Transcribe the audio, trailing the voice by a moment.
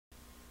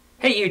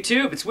Hey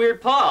YouTube, it's Weird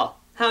Paul.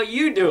 How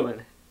you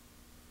doing?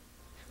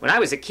 When I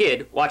was a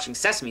kid watching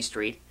Sesame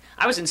Street,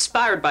 I was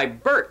inspired by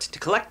Bert to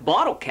collect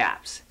bottle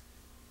caps.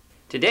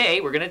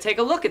 Today, we're going to take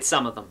a look at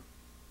some of them.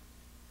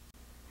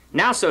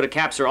 Now soda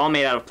caps are all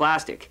made out of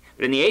plastic,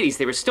 but in the 80s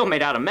they were still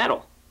made out of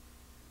metal.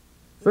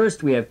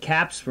 First, we have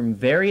caps from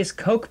various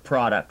Coke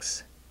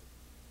products.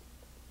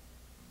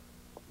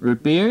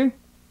 Root beer,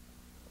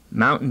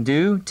 Mountain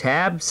Dew,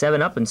 Tab,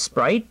 7-Up, and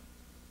Sprite,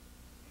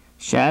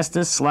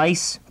 Shasta,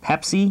 Slice,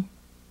 Pepsi,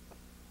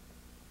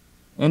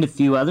 and a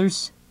few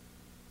others.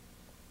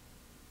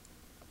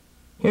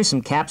 Here's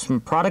some caps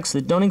from products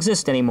that don't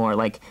exist anymore,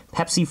 like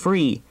Pepsi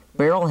Free,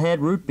 Barrelhead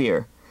Root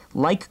Beer,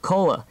 Like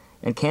Cola,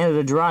 and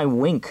Canada Dry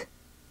Wink.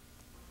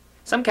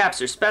 Some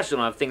caps are special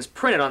and have things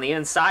printed on the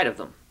inside of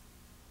them.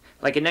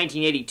 Like in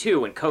 1982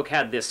 when Coke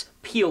had this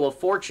Peel of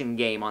Fortune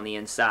game on the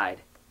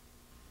inside.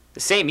 The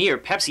same year,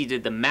 Pepsi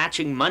did the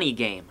Matching Money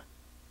game.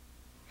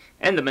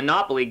 And the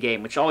Monopoly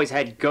game, which always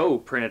had Go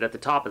printed at the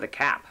top of the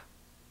cap.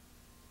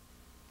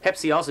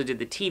 Pepsi also did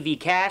the TV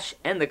Cash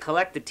and the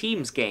Collect the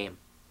Teams game.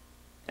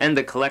 And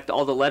the Collect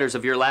All the Letters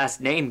of Your Last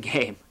Name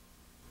game.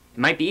 It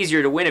might be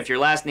easier to win if your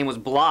last name was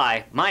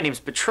Bly. My name's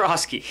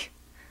Petrosky.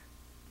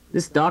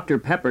 This Dr.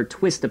 Pepper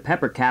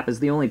Twist-a-Pepper cap is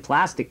the only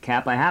plastic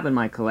cap I have in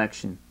my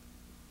collection.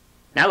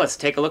 Now let's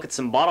take a look at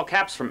some bottle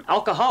caps from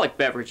alcoholic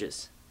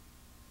beverages.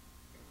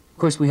 Of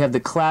course, we have the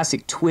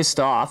classic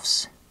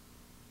twist-offs.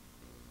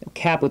 A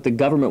cap with the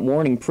government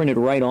warning printed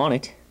right on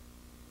it.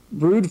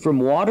 Brewed from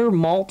water,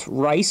 malt,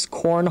 rice,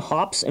 corn,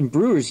 hops, and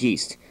brewer's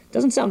yeast.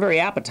 Doesn't sound very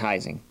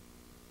appetizing.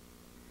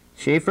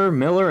 Schaefer,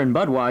 Miller, and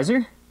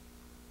Budweiser.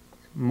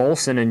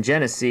 Molson and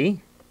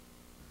Genesee.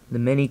 The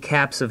mini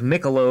caps of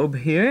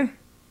Michelob here.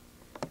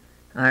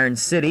 Iron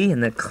City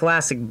and the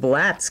classic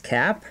Blatz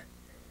cap.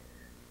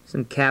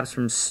 Some caps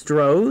from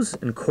Stroh's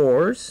and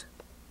Coors.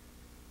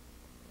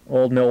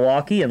 Old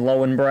Milwaukee and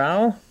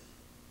Lowenbrau.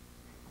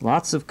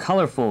 Lots of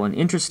colorful and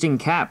interesting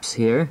caps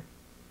here.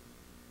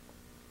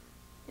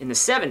 In the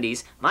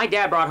 70s, my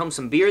dad brought home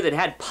some beer that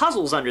had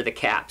puzzles under the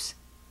caps.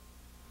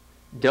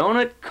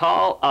 Donut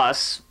call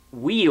us,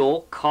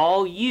 we'll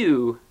call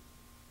you.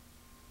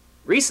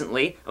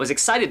 Recently, I was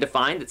excited to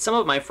find that some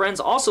of my friends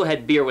also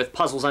had beer with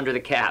puzzles under the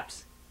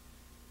caps.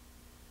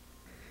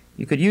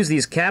 You could use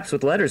these caps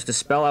with letters to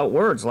spell out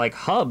words like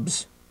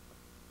hubs.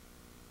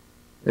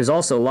 There's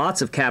also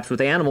lots of caps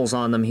with animals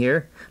on them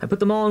here. I put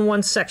them all in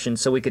one section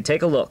so we could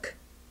take a look.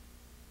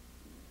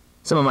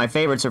 Some of my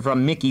favorites are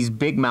from Mickey's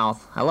Big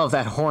Mouth. I love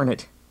that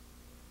hornet.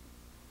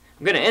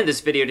 I'm going to end this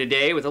video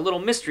today with a little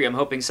mystery I'm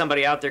hoping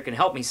somebody out there can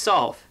help me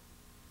solve.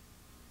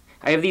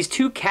 I have these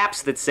two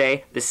caps that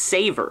say The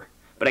Saver,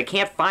 but I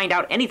can't find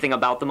out anything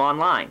about them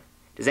online.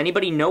 Does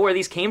anybody know where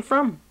these came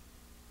from?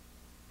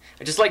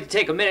 I'd just like to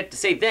take a minute to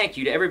say thank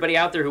you to everybody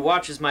out there who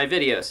watches my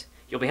videos.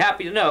 You'll be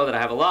happy to know that I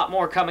have a lot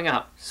more coming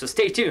up, so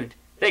stay tuned.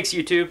 Thanks,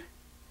 YouTube.